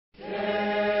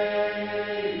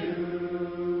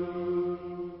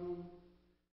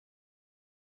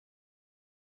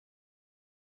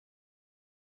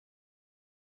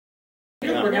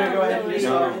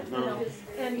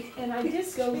And I did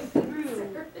go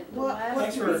through the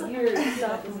last 3 years.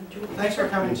 Thanks for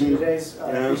coming to today's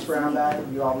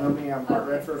Brownbag. You all know me. I'm Bart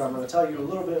Redford. I'm going to tell you a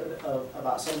little bit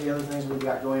about some of the other things we've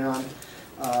got going on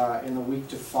in the week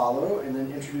to follow, and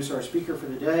then introduce our speaker for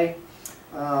today.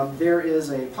 There is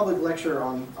a public lecture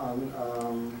on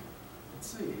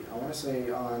let's see, I want to say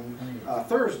on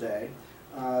Thursday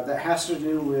that has to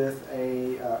do with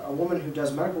a woman who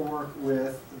does medical work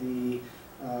with the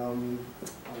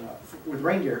with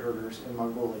reindeer herders in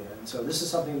Mongolia. And so this is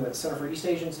something that Center for East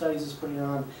Asian Studies is putting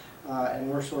on, and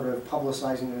we're sort of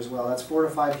publicizing it as well. That's 4 to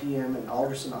 5 p.m. in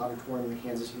Alderson Auditorium in the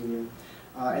Kansas Union.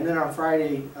 And then on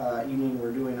Friday evening,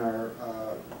 we're doing our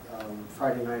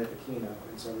Friday night at the Kino.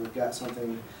 And so we've got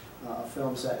something, a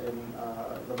film set in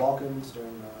the Balkans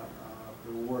during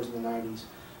the wars in the 90s.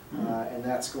 And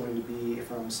that's going to be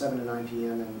from 7 to 9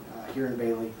 p.m. and here in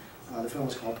Bailey. The film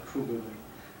is called Kubu.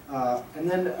 And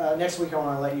then next week I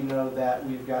want to let you know that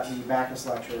we've got the Bacchus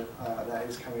lecture that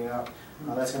is coming up.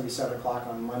 That's going to be 7 o'clock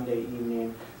on Monday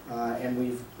evening. And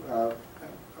we've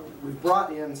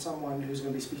brought in someone who's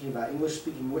going to be speaking about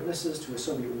English-speaking witnesses to a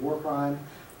Soviet war crime,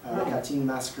 the Katyn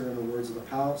massacre in the words of the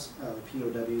POWs, the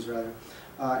POWs rather.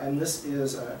 And this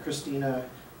is Christina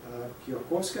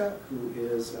Kiokorska, who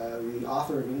is the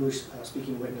author of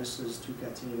English-speaking witnesses to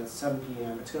Katyn at 7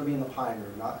 p.m. It's going to be in the Pine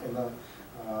Room, not in the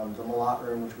Malat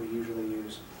room, which we usually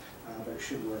use, but it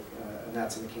should work, and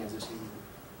that's in the Kansas Union.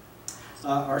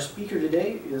 Our speaker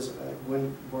today is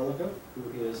Gwyn, who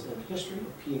is in history,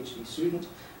 a PhD student,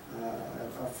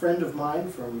 a friend of mine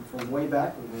from way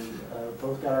back when we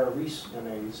both got our Reese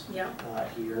MAs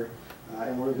here,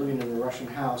 and we're living in the Russian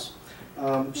house.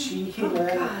 She came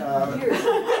in.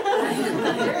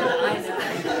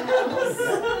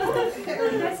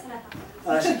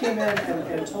 She came in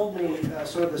and told me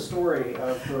sort of the story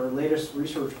of her latest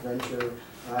research venture,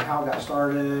 how it got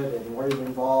started and where you were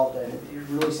involved, and it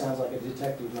really sounds like a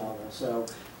detective novel. So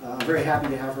I'm very happy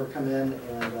to have her come in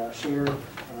and share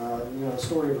the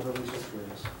story of her research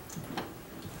with us.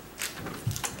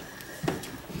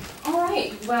 All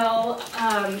right. Well,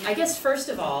 I guess first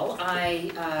of all,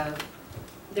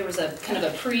 there was a kind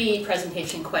of a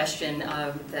pre-presentation question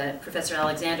that Professor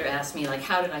Alexander asked me, like,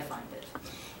 how did I find it?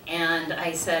 And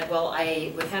I said, well,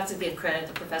 I would have to give credit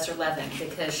to Professor Levin,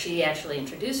 because she actually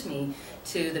introduced me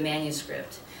to the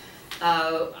manuscript.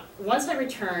 Once I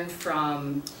returned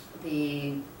from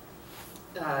the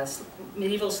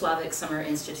Medieval Slavic Summer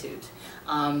Institute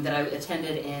that I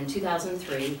attended in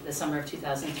 2003, the summer of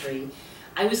 2003,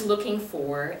 I was looking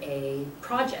for a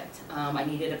project. I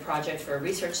needed a project for a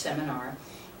research seminar,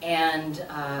 and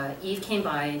Eve came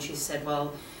by and she said,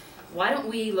 well, why don't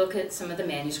we look at some of the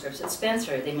manuscripts at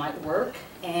Spencer? They might work,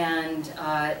 and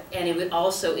it would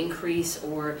also increase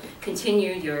or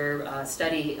continue your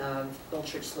study of Old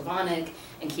Church Slavonic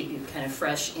and keep you kind of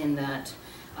fresh in that,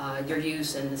 your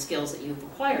use and the skills that you've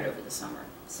acquired over the summer.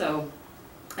 So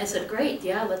I said, great,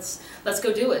 yeah, let's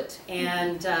go do it.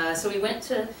 And so we went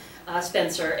to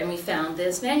Spencer, and we found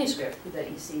this manuscript that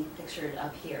you see pictured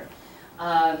up here.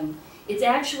 It's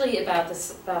actually about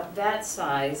that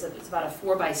size. It's about a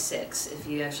 4 by 6 if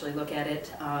you actually look at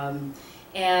it,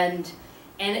 and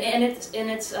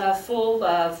it's full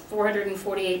of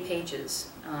 448 pages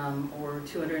or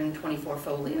 224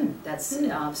 folio. That's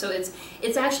so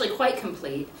it's actually quite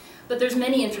complete. But there's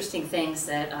many interesting things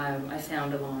that I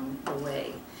found along the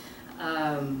way.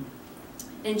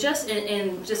 And just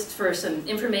for some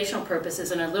informational purposes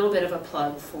and a little bit of a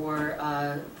plug for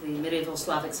the Medieval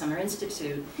Slavic Summer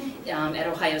Institute at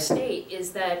Ohio State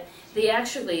is that they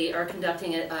actually are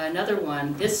conducting another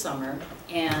one this summer,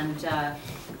 and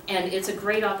it's a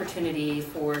great opportunity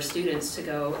for students to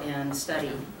go and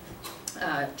study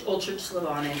Old Church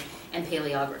Slavonic and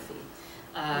paleography.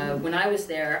 When I was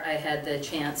there, I had the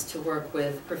chance to work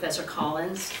with Professor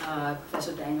Collins,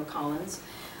 Professor Daniel Collins,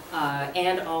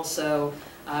 and also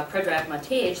Predrag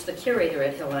Matej, the curator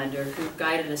at Hillelander, who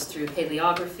guided us through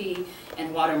paleography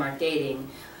and watermark dating,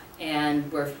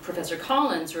 and where Professor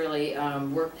Collins really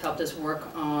helped us work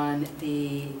on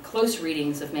the close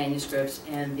readings of manuscripts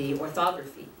and the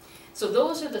orthography. So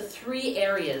those are the 3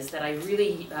 areas that I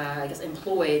really, I guess,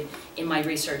 employed in my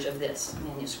research of this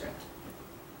manuscript.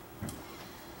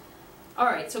 All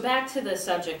right, so back to the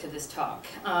subject of this talk.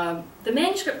 The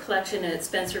manuscript collection at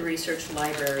Spencer Research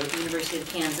Library at the University of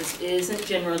Kansas isn't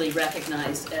generally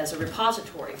recognized as a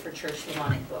repository for Church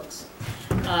Slavonic books.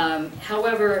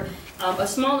 However, a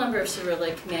small number of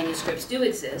Cyrillic manuscripts do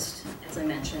exist. As I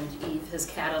mentioned, Eve has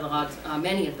cataloged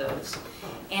many of those.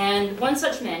 And one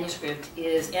such manuscript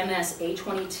is MS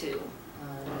A22.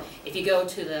 If you go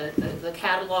to the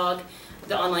catalog,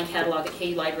 the online catalog at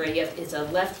KU Library, it's a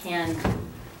left-hand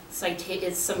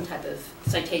it's some type of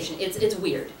citation. It's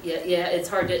weird. Yeah, it's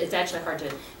hard to, it's actually hard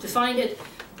to find it,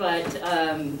 but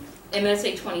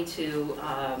MSA 22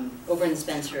 over in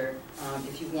Spencer,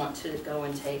 if you want to go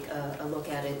and take a look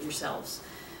at it yourselves.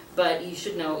 But you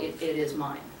should know it is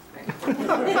mine. Right? It's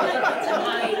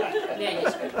my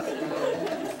manuscript.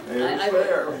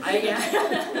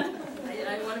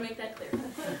 I want to make that clear.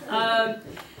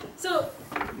 So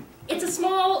it's a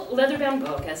small leather-bound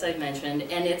book, as I've mentioned,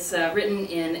 and it's written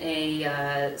in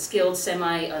a skilled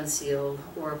semi-unsealed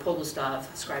or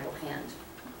Pogostov scribal hand.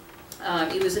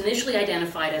 It was initially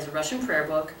identified as a Russian prayer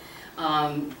book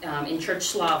in Church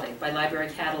Slavic by library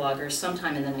catalogers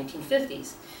sometime in the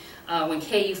 1950s, when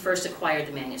KU first acquired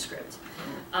the manuscript.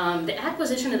 The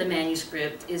acquisition of the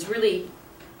manuscript is really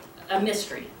a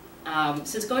mystery.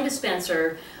 Since going to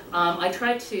Spencer, I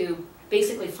tried to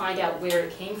basically find out where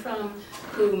it came from,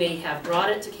 who may have brought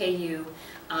it to KU,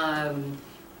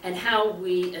 and how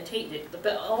we attained it.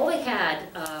 But all they had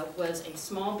was a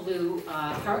small blue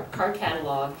card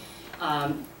catalog,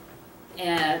 and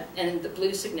the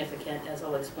blue significant, as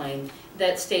I'll explain,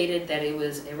 that stated that it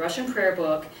was a Russian prayer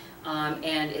book,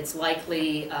 and its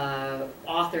likely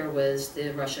author was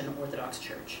the Russian Orthodox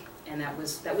Church. And that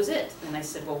was it. And I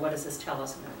said, well, what does this tell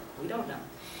us? And they're like, we don't know.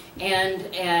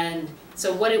 And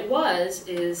so what it was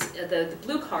is the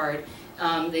blue card,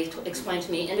 they explained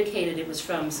to me, indicated it was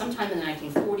from sometime in the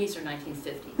 1940s or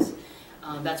 1950s.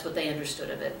 That's what they understood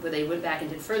of it. When they went back and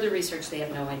did further research, they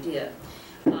have no idea.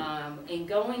 In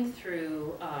going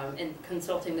through and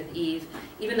consulting with Eve,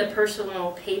 even the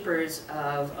personal papers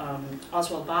of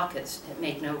Oswald Bacchus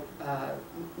make note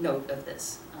of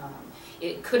this.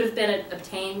 It could have been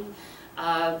obtained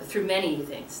through many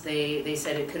things. They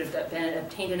said it could have been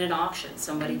obtained in an auction.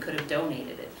 Somebody could have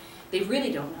donated it. They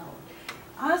really don't know.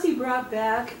 Ozzy brought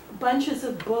back bunches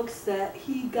of books that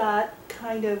he got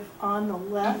kind of on the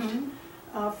left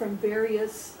from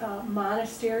various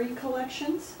monastery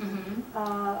collections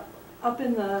up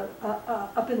in the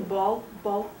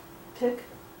Baltic,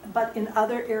 but in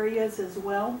other areas as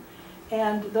well.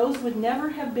 And those would never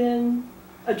have been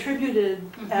attributed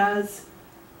as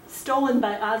stolen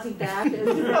by Ozzy Bacchus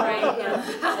from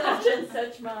such and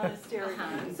such monastery.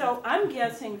 So I'm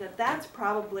guessing that that's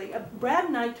probably, Brad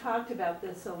and I talked about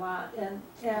this a lot, and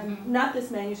not this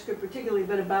manuscript particularly,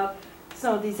 but about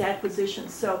some of these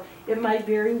acquisitions. So it might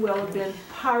very well have been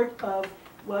part of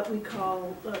what we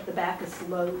call the Bacchus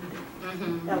load.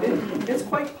 It's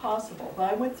quite possible,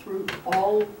 but I went through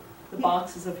all the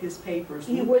boxes of his papers.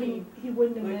 He wouldn't have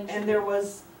mentioned. And there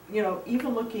was, you know,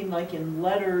 even looking like in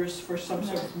letters for some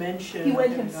sort of mention. He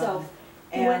went himself.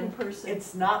 He went in person.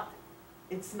 It's not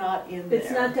in there.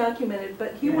 It's not documented,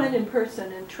 but he went in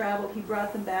person and traveled. He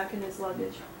brought them back in his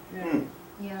luggage.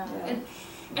 Yeah.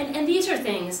 And these are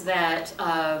things that,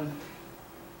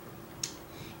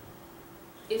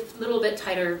 if a little bit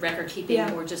tighter record keeping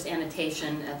or just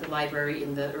annotation at the library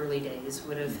in the early days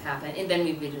would have happened, and then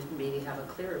we would maybe have a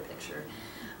clearer picture.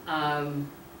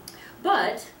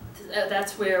 But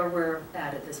that's where we're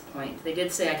at this point. They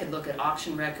did say I could look at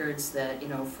auction records that, you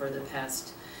know, for the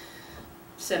past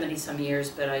 70-some years,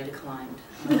 but I declined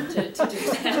to do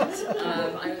that.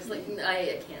 I was like,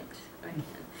 I can't.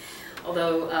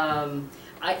 Although,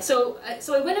 so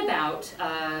I went about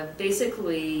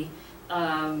basically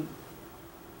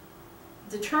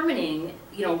determining,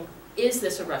 you know, is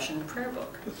this a Russian prayer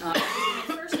book? When I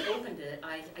first opened it,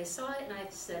 I saw it and I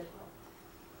said,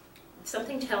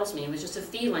 something tells me, it was just a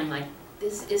feeling like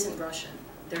this isn't Russian.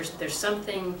 There's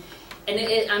something, and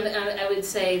I would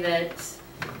say that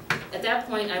at that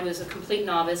point I was a complete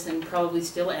novice and probably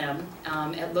still am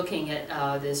at looking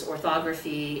at this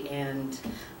orthography and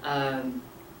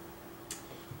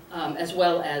as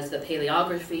well as the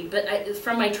paleography. But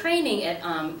from my training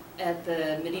at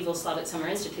the Medieval Slavic Summer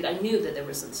Institute, I knew that there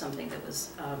was something that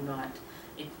was not.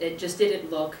 It just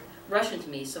didn't look Russian to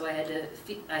me. So I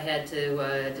had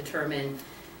to determine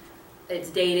its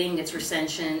dating, its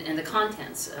recension, and the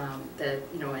contents.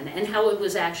 And how it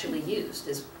was actually used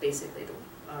is basically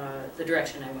the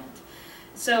direction I went.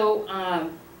 So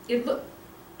it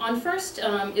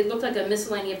looked like a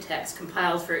miscellany of texts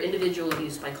compiled for individual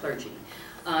use by clergy.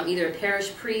 Either a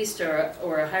parish priest or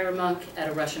a hieromonk at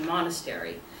a Russian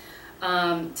monastery.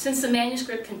 Since the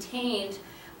manuscript contained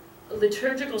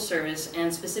liturgical service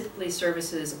and specifically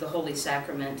services of the Holy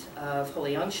Sacrament of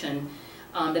Holy Unction,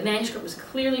 the manuscript was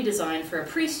clearly designed for a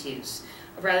priest's use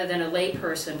rather than a lay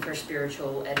person for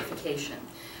spiritual edification.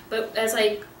 But as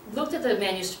I looked at the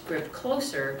manuscript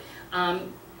closer,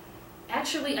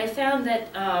 actually I found that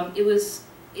it was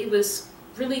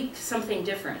really something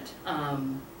different.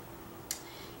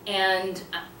 And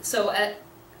so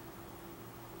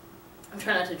I'm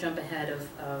trying not to jump ahead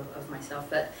of myself,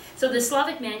 but so the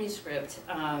Slavic manuscript,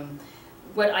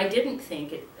 what I didn't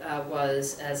think it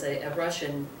was as a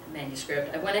Russian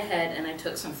manuscript, I went ahead and I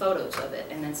took some photos of it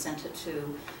and then sent it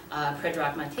to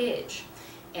Predrag Matej,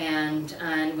 and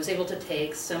was able to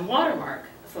take some watermark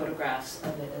photographs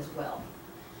of it as well.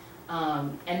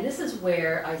 And this is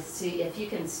where I see, if you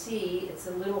can see, it's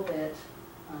a little bit,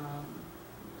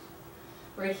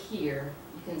 right here,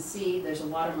 you can see there's a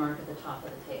watermark at the top of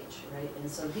the page, right? And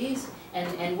so these,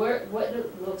 and what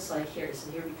it looks like here, so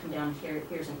here we come down here,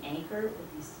 here's an anchor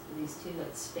with these two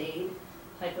like spade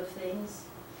type of things,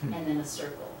 and then a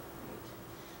circle.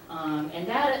 Right? And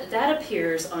that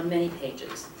appears on many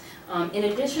pages. In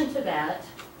addition to that,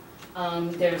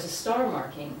 there's a star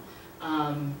marking,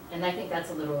 and I think that's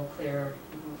a little clearer.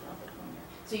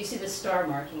 So you see the star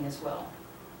marking as well,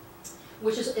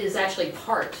 which is actually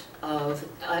part of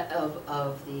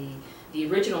the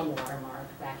original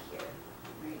watermark back here,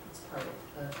 right? It's part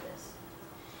of this.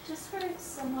 Just for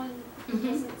someone who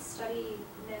doesn't study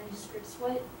manuscripts,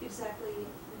 what exactly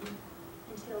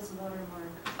entails a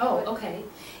watermark? Oh, okay.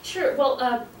 Sure. Well,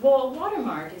 a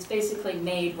watermark is basically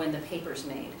made when the paper's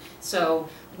made. So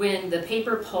when the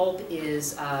paper pulp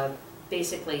is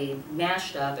basically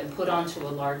mashed up and put onto a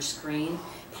large screen,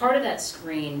 part of that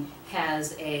screen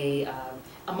has a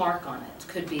mark on it.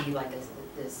 Could be like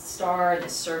this star,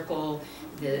 this circle,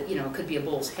 it could be a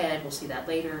bull's head, we'll see that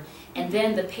later. And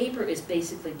then the paper is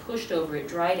basically pushed over it,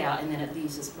 dried out, and then it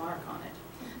leaves this mark on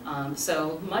it.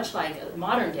 So much like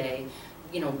modern day,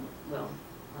 well,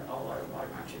 all our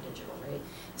watermarks are digital, right?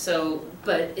 So,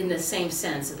 but in the same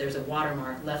sense that there's a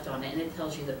watermark left on it, and it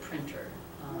tells you the printer,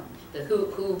 the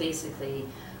who basically,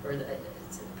 or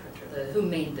it's the printer, who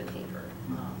made the paper,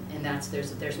 and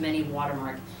there's many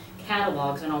watermark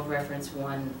catalogs, and I'll reference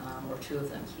one or two of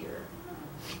them here.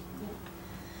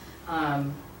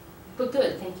 But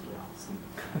good, thank you, Allison.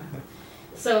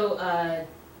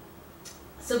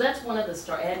 So that's one of the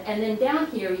stars, and then down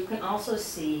here you can also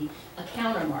see a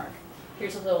countermark.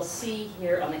 Here's a little C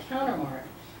here on the countermark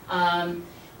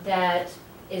that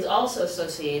is also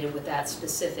associated with that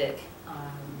specific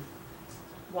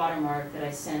watermark that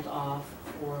I sent off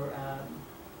for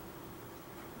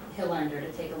Hillander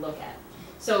to take a look at.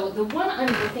 So the one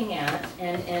I'm looking at,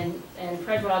 and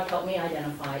Predrag helped me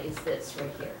identify, is this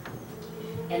right here.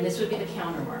 And this would be the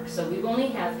countermark. So we only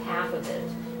have half of it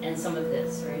and some of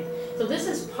this, right? So this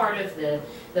is part of the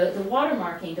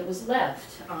watermarking that was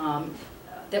left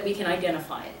that we can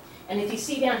identify it. And if you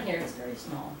see down here, it's very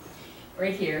small.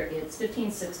 Right here, it's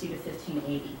 1560 to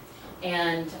 1580.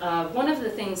 And one of the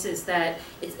things is that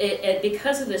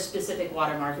because of this specific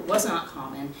watermark, it was not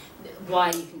common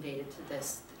why you can date it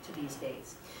to these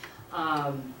dates.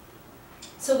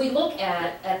 So we look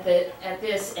at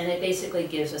this, and it basically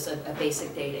gives us a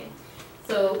basic dating.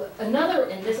 So another,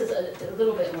 and this is a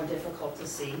little bit more difficult to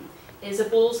see, is a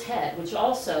bull's head, which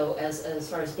also, as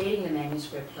far as dating the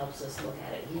manuscript, helps us look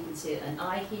at it. You can see an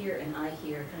eye here,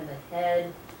 kind of a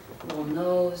head, little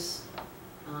nose,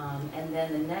 and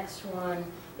then the next one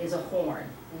is a horn,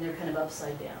 and they're kind of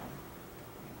upside down.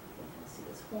 You can see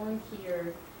this horn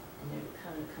here, and it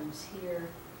kind of comes here.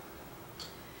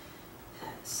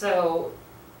 So,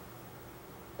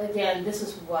 again, this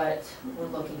is what we're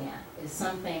looking at, is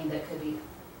something that could be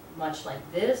much like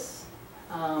this.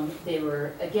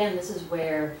 Again, this is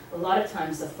where a lot of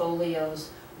times the folios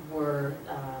were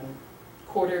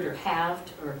quartered or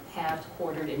halved,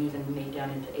 quartered, and even made down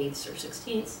into eighths or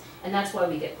sixteenths, and that's why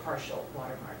we get partial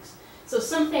watermarks. So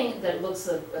something that looks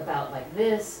about like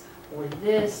this or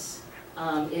this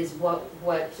is what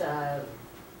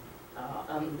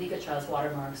Ligacha's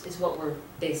watermarks is what we're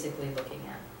basically looking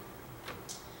at.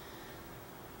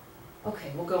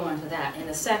 Okay, we'll go on to that in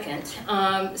a second.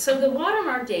 So the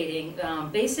watermark dating,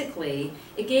 basically,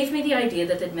 it gave me the idea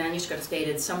that the manuscript's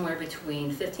dated somewhere between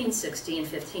 1560 and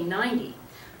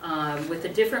 1590, with the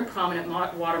different prominent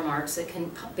watermarks that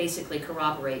can basically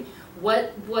corroborate.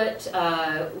 What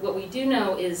we do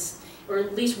know is, or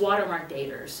at least watermark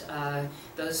daters,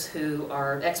 those who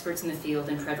are experts in the field,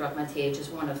 and Predrag Matej is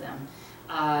one of them,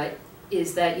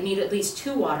 is that you need at least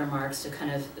 2 watermarks to kind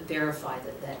of verify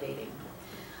that dating.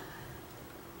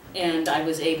 And I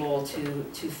was able to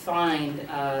find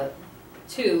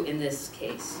 2 in this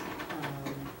case.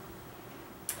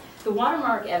 The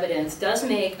watermark evidence does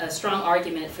make a strong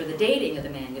argument for the dating of the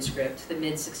manuscript, the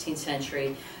mid-16th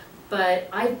century, but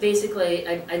I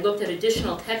looked at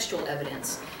additional textual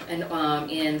evidence and,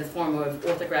 in the form of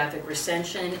orthographic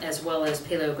recension as well as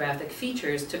paleographic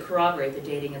features to corroborate the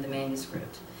dating of the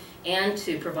manuscript and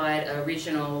to provide a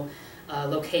regional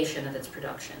location of its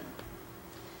production.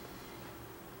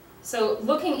 So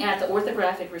looking at the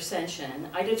orthographic recension,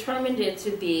 I determined it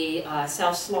to be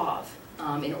South Slav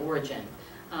in origin,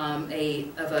 of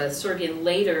a Serbian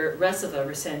later Resava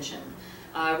recension.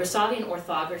 Resavian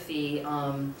orthography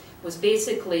was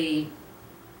basically,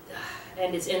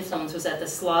 and its influence was at the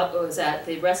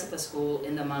Resava school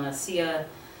in the Manasia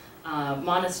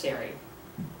monastery,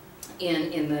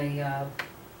 in the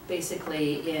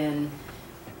basically in,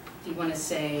 if you want to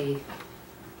say,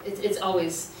 it's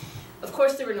always. Of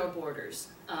course, there were no borders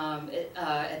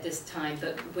at this time,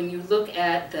 but when you look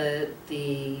at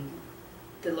the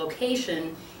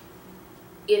location,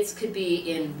 it could be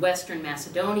in Western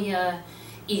Macedonia,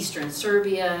 Eastern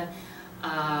Serbia,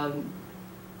 or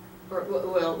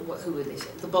well, who would they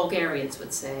say? The Bulgarians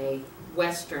would say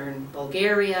Western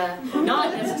Bulgaria,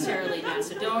 not necessarily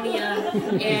Macedonia,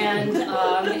 and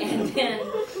then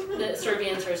the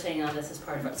Serbians are saying, "Oh, this is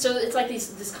part of it." So it's like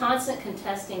this constant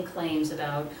contesting claims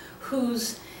about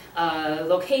whose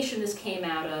location this came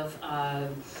out of,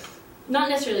 not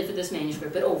necessarily for this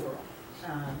manuscript, but overall.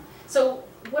 So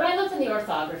when I looked in the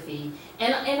orthography,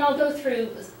 and I'll go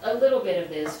through a little bit of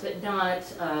this, but not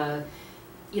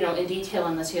in detail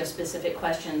unless you have specific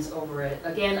questions over it.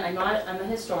 Again, I'm a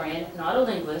historian, not a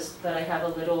linguist, but I have a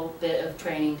little bit of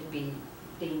training to be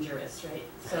dangerous, right?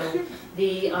 So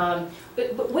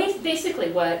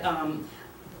basically what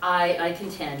I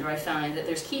contend, or I find, that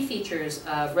there's key features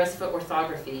of Resava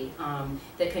orthography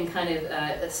that can kind of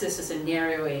assist us in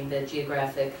narrowing the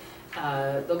geographic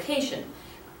location.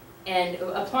 And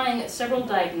applying several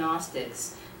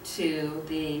diagnostics to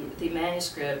the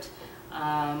manuscript,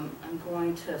 I'm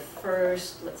going to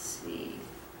first, let's see,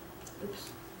 oops,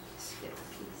 skip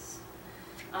a piece.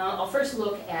 I'll first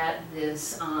look at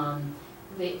this,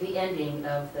 the ending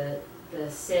of the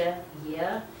se,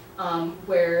 yeah,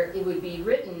 where it would be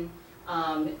written,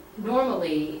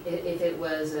 normally, if it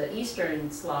was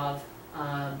Eastern Slav,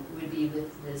 would be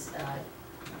with this,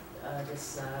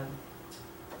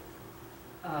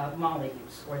 Mali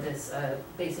use, or this,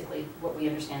 basically what we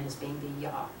understand as being the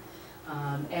ya.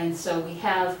 And so we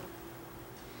have,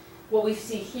 what we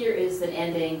see here is an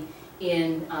ending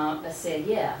in a se,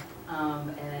 yeah,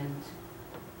 and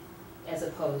as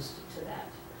opposed to that.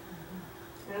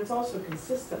 And it's also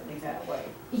consistently that way.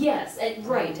 Yes,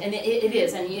 right, and it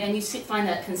is, and you find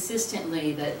that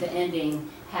consistently that the ending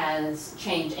has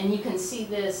changed, and you can see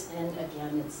this, and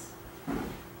again, it's,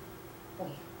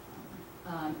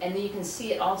 and then you can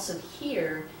see it also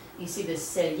here. You see this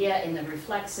se, yeah, in the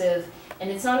reflexive, and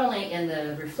it's not only in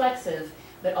the reflexive,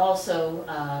 but also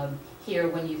here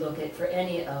when you look at for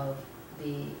any of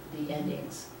the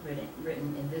endings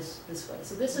written in this way.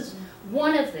 So this is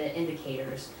one of the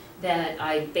indicators that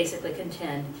I basically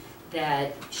contend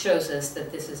that shows us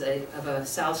that this is of a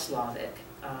South Slavic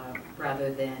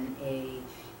rather than a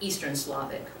Eastern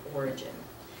Slavic origin.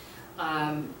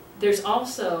 There's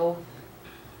also,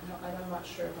 I'm not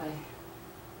sure if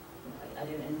I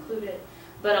didn't include it,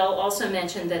 but I'll also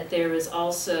mention that there is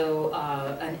also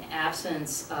an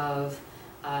absence of,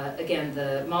 again,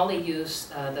 the Mali use,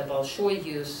 the Bolshoi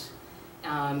use,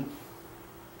 and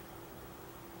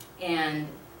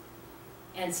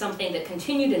something that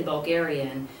continued in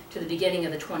Bulgarian to the beginning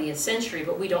of the 20th century,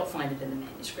 but we don't find it in the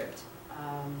manuscript.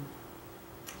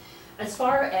 As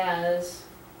far as,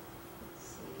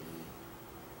 let's see,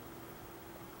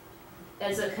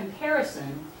 as a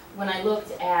comparison, when I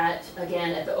looked at,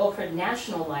 again, at the Ohrid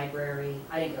National Library,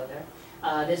 I didn't go there.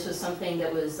 This was something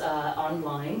that was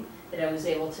online that I was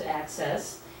able to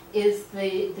access. Is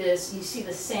you see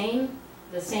the same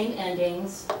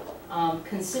endings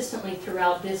consistently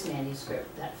throughout this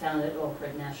manuscript that found at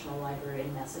Ohrid National Library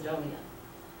in Macedonia.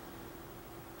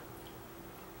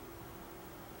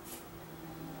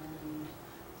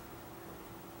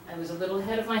 And I was a little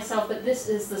ahead of myself, but this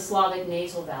is the Slavic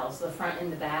nasal vowels, the front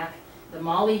and the back. The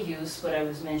Mali use, what I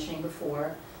was mentioning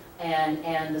before, and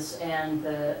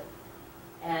the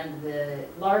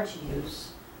large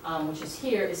use, which is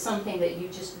here, is something that you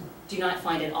just do not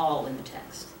find at all in the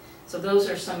text. So those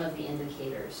are some of the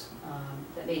indicators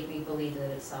that make me believe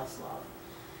that it's South Slav.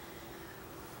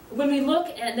 When we look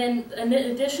at, then an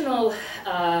additional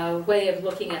way of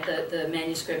looking at the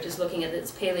manuscript is looking at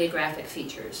its paleographic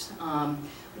features,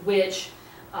 which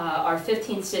are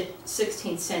 15th,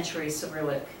 16th century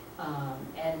Cyrillic.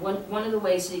 And one of the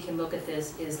ways that you can look at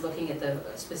this is looking at the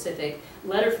specific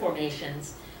letter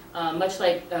formations, much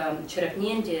like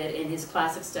Cherepnin did in his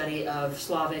classic study of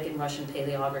Slavic and Russian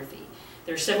paleography.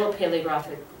 There are several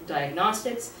paleographic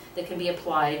diagnostics that can be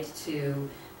applied to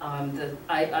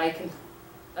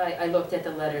I looked at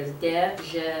the letters de,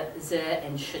 je, ze,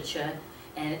 and sh,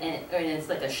 and it's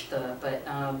like a sh, but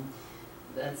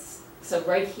that's So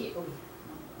right here.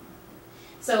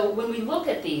 So when we look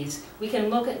at these, we can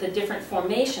look at the different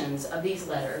formations of these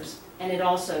letters, and it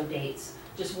also dates.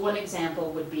 Just one example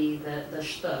would be the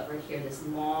sh right here, this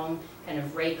long kind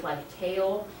of rake-like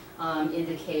tail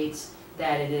indicates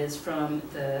that it is from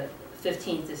the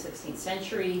 15th to 16th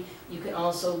century. You can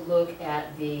also look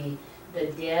at the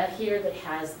de here that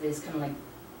has this kind of like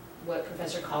what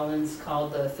Professor Collins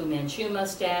called the Fu Manchu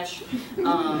mustache,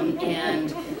 and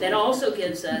that also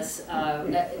gives us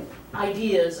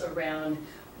ideas around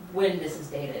when this is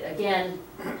dated. Again,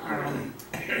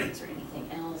 is there anything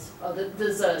else? Oh,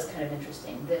 the Z is kind of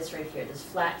interesting. This right here, this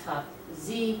flat top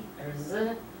Z, or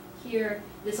Z here,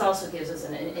 this also gives us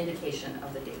an indication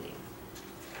of the dating.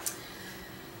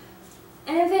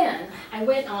 And then I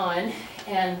went on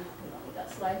and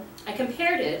slide. I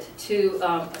compared it to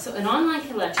so an online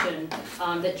collection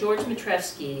that George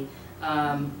Matrevsky,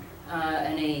 an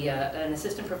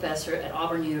assistant professor at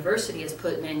Auburn University, has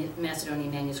put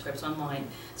Macedonian manuscripts online.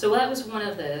 So that was one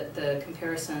of the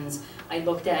comparisons I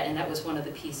looked at, and that was one of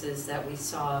the pieces that we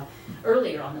saw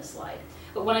earlier on the slide.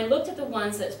 But when I looked at the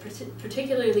ones that's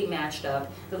particularly matched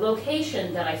up, the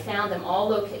location that I found them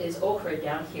all is Ohrid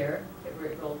down here.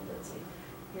 Let's see,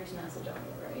 here's Macedonia,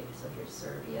 right? So here's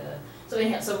Serbia. So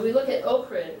anyhow, so we look at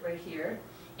Ohrid right here,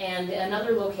 and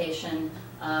another location,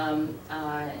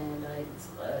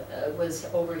 was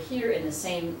over here in the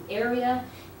same area,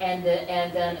 and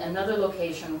then another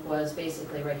location was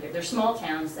basically right here. They're small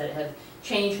towns that have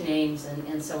changed names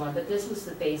and so on, but this was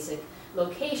the basic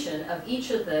location of each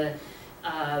of the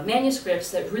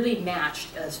manuscripts that really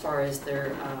matched as far as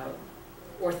their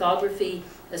orthography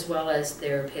as well as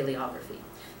their paleography.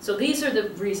 So these are the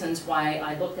reasons why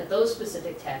I looked at those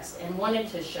specific texts and wanted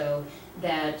to show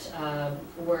that,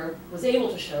 was able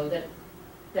to show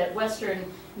that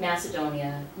Western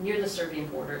Macedonia, near the Serbian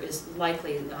border, is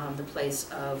likely the place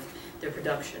of their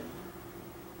production.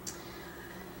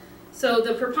 So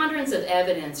the preponderance of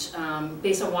evidence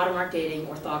based on watermark dating,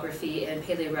 orthography, and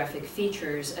paleographic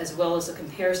features, as well as a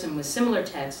comparison with similar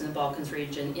texts in the Balkans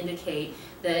region, indicate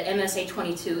that MSA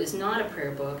 22 is not a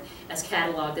prayer book as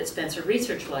cataloged at Spencer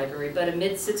Research Library, but a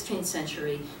mid-16th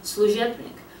century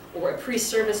služebnik, or a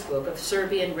pre-service book of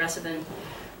Serbian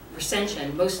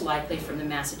recension, most likely from the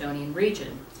Macedonian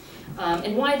region.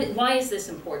 And why is this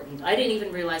important? I didn't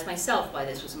even realize myself why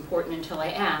this was important until I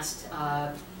asked,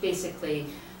 basically,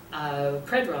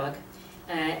 Predrag,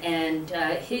 and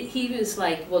he was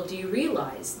like, well, do you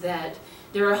realize that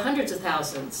there are hundreds of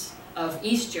thousands of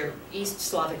East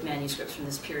Slavic manuscripts from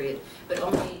this period, but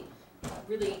only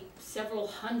really several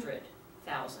hundred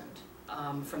thousand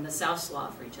from the South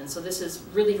Slav region. So this is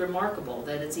really remarkable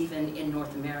that it's even in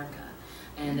North America,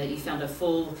 and that you found a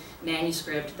full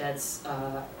manuscript that's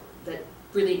that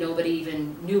really nobody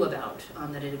even knew about,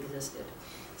 that it existed.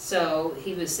 So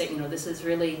he was saying, you know, this is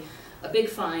really a big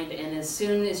find, and as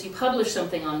soon as you publish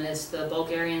something on this, the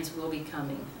Bulgarians will be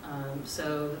coming.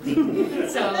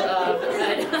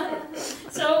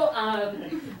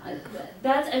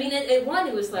 That's. I mean, it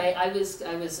was like I was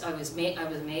amazed. I was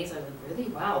like, really,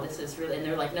 wow, this is really. And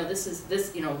they're like, no,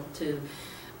 this. You know, to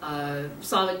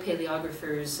Slavic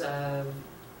paleographers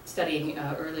studying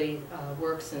early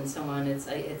works and so on. It's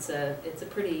a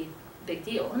pretty big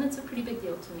deal, and it's a pretty big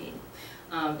deal to me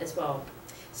as well.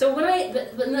 So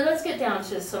let's get down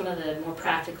to some of the more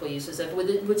practical uses of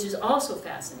it, which is also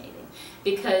fascinating,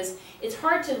 because it's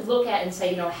hard to look at and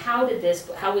say, you know, how was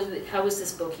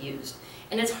this book used,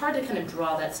 and it's hard to kind of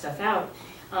draw that stuff out.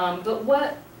 But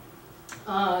what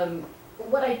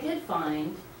I did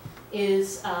find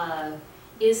is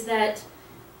that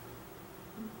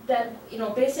you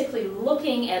know, basically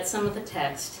looking at some of the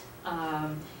text.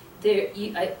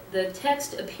 The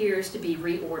text appears to be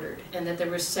reordered, and that there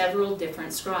were several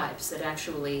different scribes that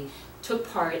actually took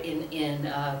part in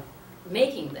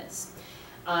making this.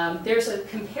 There's a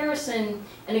comparison,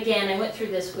 and again, I went through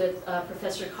this with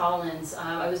Professor Collins.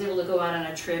 I was able to go out on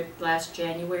a trip last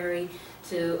January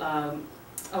to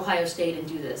Ohio State and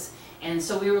do this. And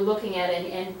so we were looking at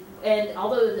it, and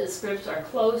although the scripts are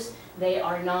close, they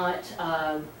are not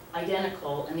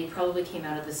identical, and they probably came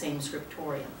out of the same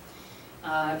scriptorium.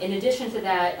 In addition to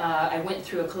that, I went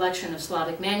through a collection of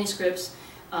Slavic manuscripts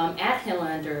at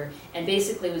Hillander, and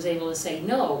basically was able to say,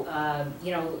 no,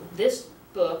 you know, this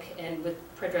book, and with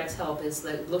Predrag's help, is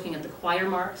looking at the choir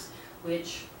marks,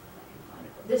 which,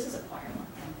 this is a choir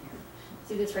mark down here.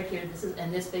 See this right here?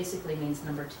 And this basically means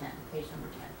number 10, page number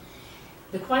 10.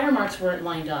 the choir marks weren't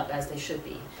lined up as they should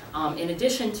be. In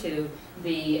addition to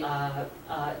the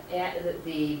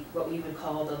what we would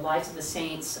call the Lives of the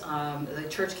Saints, the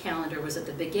church calendar was at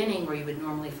the beginning where you would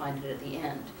normally find it at the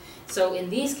end. So in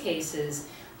these cases,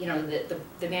 you know,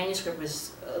 the manuscript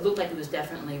was looked like it was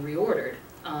definitely reordered.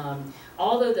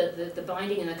 Although the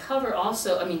binding and the cover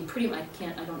also, I mean, pretty much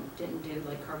didn't do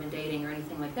like carbon dating or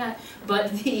anything like that.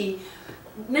 But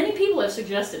many people have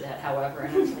suggested that, however,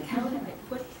 and I was like, how would I?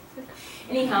 What?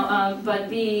 Anyhow, but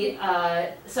the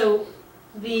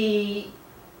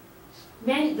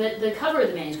cover of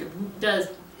the manuscript does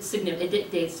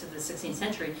it dates to the 16th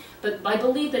century, but I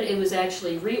believe that it was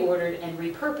actually reordered and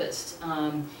repurposed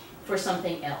for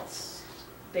something else,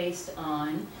 based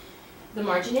on the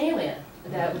marginalia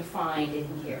that we find in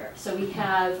here. So we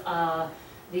have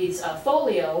these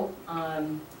folio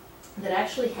that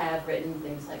actually have written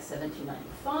things like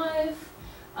 1795.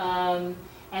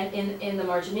 And in the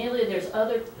marginalia, there's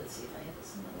other, let's see if I have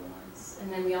some other ones.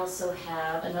 And then we also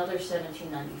have another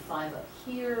 1795 up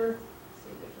here. Let's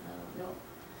see if there's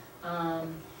another,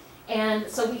 no. And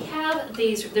so we have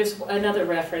these, there's another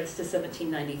reference to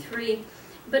 1793.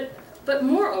 But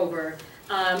moreover,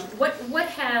 what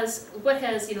has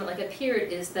you know, like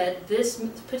appeared is that this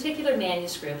particular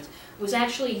manuscript was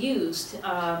actually used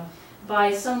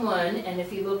by someone, and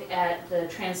if you look at the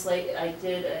I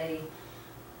did a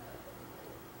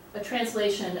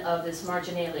translation of this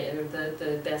marginalia, or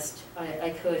the best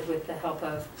I could with the help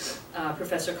of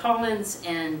Professor Collins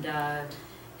and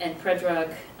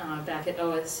Predrag back at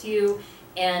OSU.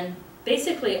 And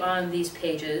basically on these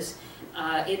pages,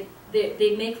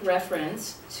 they make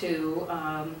reference to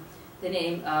the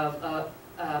name of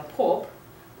Pope,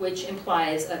 which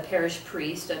implies a parish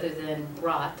priest other than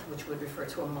Rat, which would refer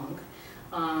to a monk.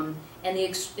 And the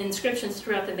inscriptions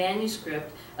throughout the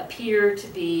manuscript appear to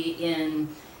be in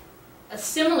a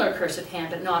similar cursive hand,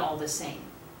 but not all the same.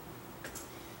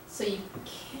 So you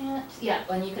can't, yeah,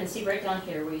 and you can see right down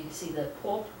here where you see the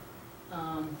Pope,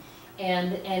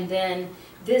 and then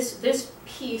this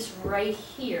piece right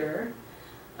here,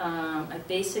 I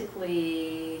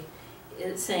basically,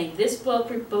 it's saying this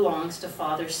book belongs to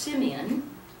Father Simeon,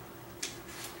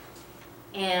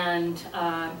 and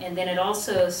then it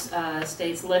also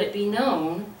states, let it be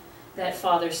known that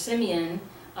Father Simeon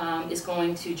is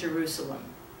going to Jerusalem.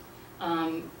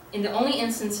 In the only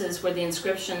instances where the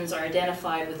inscriptions are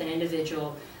identified with an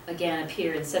individual, again,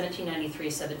 appear in 1793,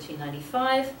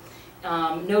 1795,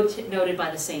 noted by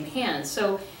the same hand.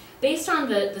 So based on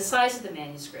the size of the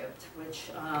manuscript, which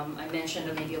I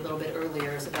mentioned maybe a little bit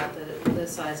earlier, is about the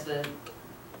size of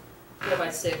a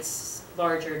 4x6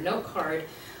 larger note card,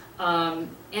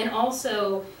 and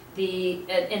also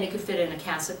and it could fit in a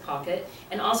cassock pocket,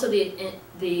 and also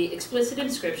the explicit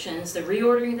inscriptions, the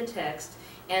reordering of the text,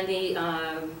 and the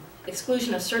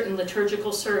exclusion of certain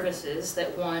liturgical services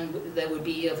that would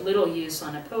be of little use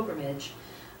on a pilgrimage,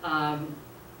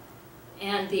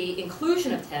 and the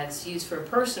inclusion of texts used for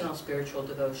personal spiritual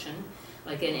devotion,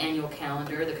 like an annual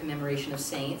calendar, the commemoration of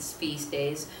saints, feast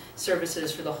days,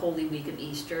 services for the Holy Week of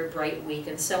Easter, Bright Week,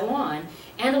 and so on,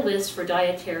 and a list for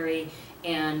dietary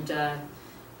and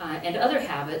other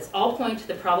habits, all point to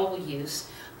the probable use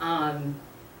of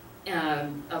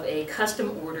a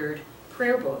custom-ordered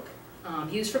prayer book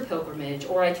used for pilgrimage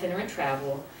or itinerant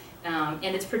travel,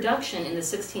 and its production in the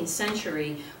 16th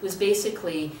century was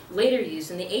basically later used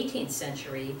in the 18th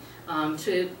century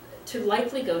to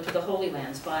likely go to the Holy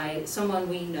Lands by someone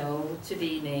we know to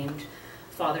be named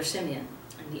Father Simeon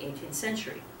in the 18th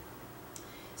century.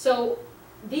 So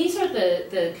these are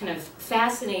the kind of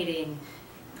fascinating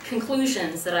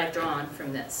conclusions that I've drawn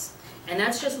from this. And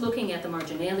that's just looking at the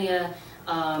marginalia,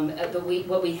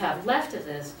 what we have left of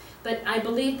this. But I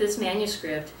believe this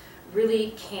manuscript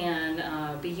really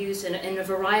can be used in a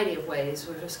variety of ways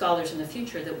for scholars in the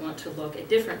future that want to look at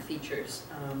different features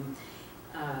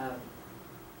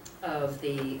of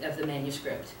the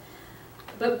manuscript.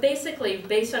 But basically,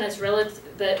 based on its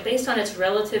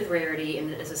relative rarity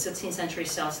as a 16th century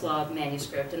South Slav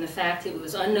manuscript, and the fact it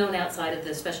was unknown outside of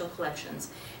the special collections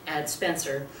at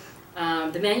Spencer,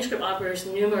 the manuscript offers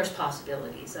numerous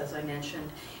possibilities, as I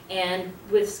mentioned, and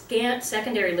with scant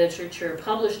secondary literature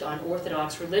published on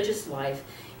Orthodox religious life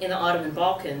in the Ottoman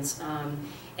Balkans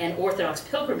and Orthodox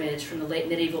pilgrimage from the late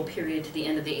medieval period to the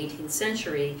end of the 18th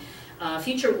century,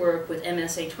 future work with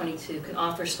MSA 22 can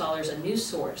offer scholars a new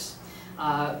source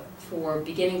for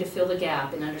beginning to fill the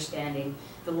gap in understanding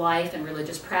the life and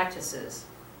religious practices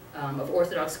of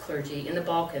Orthodox clergy in the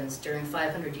Balkans during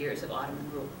 500 years of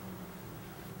Ottoman rule.